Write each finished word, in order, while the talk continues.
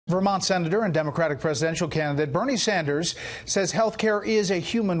Vermont Senator and Democratic presidential candidate Bernie Sanders says health care is a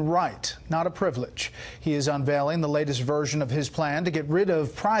human right, not a privilege. He is unveiling the latest version of his plan to get rid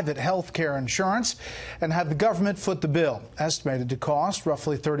of private health care insurance and have the government foot the bill, estimated to cost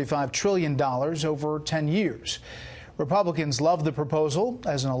roughly $35 trillion over 10 years. Republicans love the proposal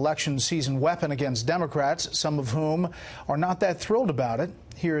as an election season weapon against Democrats, some of whom are not that thrilled about it.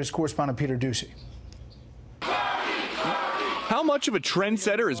 Here is correspondent Peter Ducey. How much of a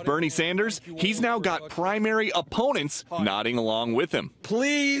trendsetter is Bernie Sanders? He's now got primary opponents nodding along with him.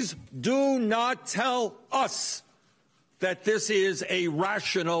 Please do not tell us that this is a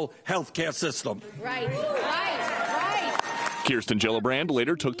rational health care system. Right. Kirsten Gillibrand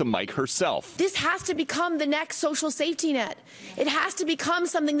later took the mic herself. This has to become the next social safety net. It has to become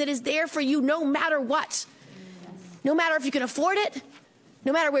something that is there for you no matter what. No matter if you can afford it,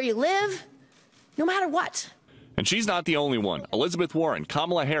 no matter where you live, no matter what. And she's not the only one. Elizabeth Warren,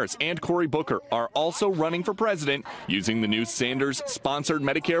 Kamala Harris, and Cory Booker are also running for president using the new Sanders-sponsored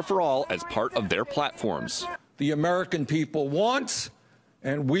Medicare-for-all as part of their platforms. The American people want,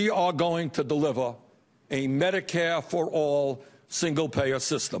 and we are going to deliver, a Medicare-for-all single-payer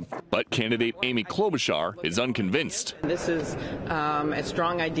system. But candidate Amy Klobuchar is unconvinced. This is a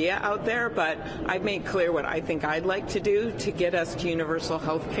strong idea out there, but I've made clear what I think I'd like to do to get us to universal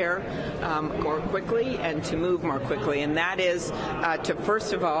health care more quickly and to move more quickly, and that is to,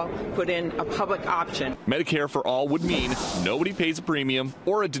 first of all, put in a public option. Medicare for all would mean nobody pays a premium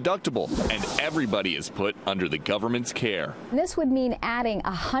or a deductible, and everybody is put under the government's care. This would mean adding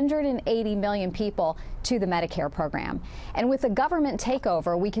 180 million people to the Medicare program. And with the government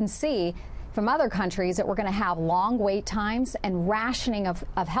takeover, we can see from other countries that we're going to have long wait times and rationing of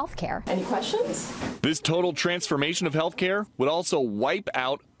health care. Any questions? This total transformation of health care would also wipe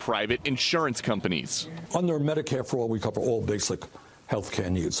out private insurance companies. Under Medicare for all, we cover all basic health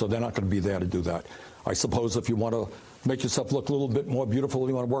care needs, so they're not going to be there to do that. I suppose if you want to make yourself look a little bit more beautiful,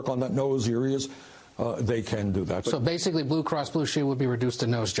 you want to work on that nose, your ears, they can do that. So basically Blue Cross Blue Shield would be reduced to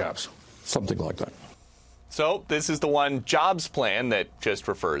nose jobs. Something like that. So this is the one jobs plan that just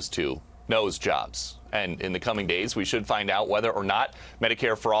refers to nose jobs. And in the coming days, we should find out whether or not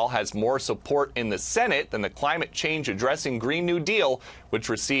Medicare for All has more support in the Senate than the Climate Change Addressing Green New Deal, which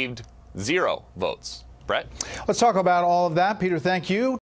received 0 votes. Brett? Let's talk about all of that. Peter, thank you.